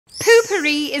Poo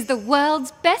Pourri is the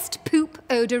world's best poop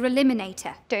odor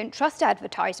eliminator. Don't trust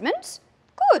advertisements?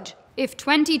 Good. If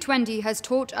 2020 has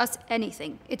taught us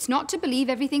anything, it's not to believe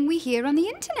everything we hear on the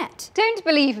internet. Don't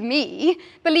believe me.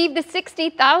 Believe the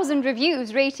 60,000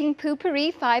 reviews rating Poo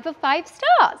Pourri 5 of 5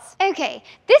 stars. Okay,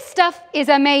 this stuff is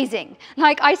amazing.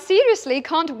 Like, I seriously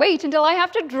can't wait until I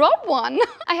have to drop one.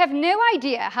 I have no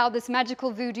idea how this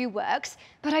magical voodoo works,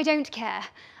 but I don't care.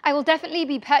 I will definitely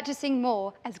be purchasing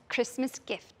more as Christmas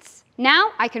gifts.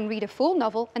 Now I can read a full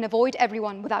novel and avoid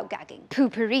everyone without gagging. Poo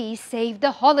Pourri saved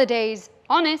the holidays.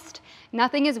 Honest,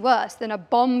 nothing is worse than a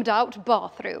bombed-out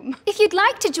bathroom. If you'd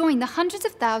like to join the hundreds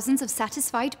of thousands of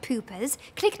satisfied poopers,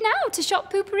 click now to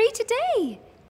shop Poo Pourri today.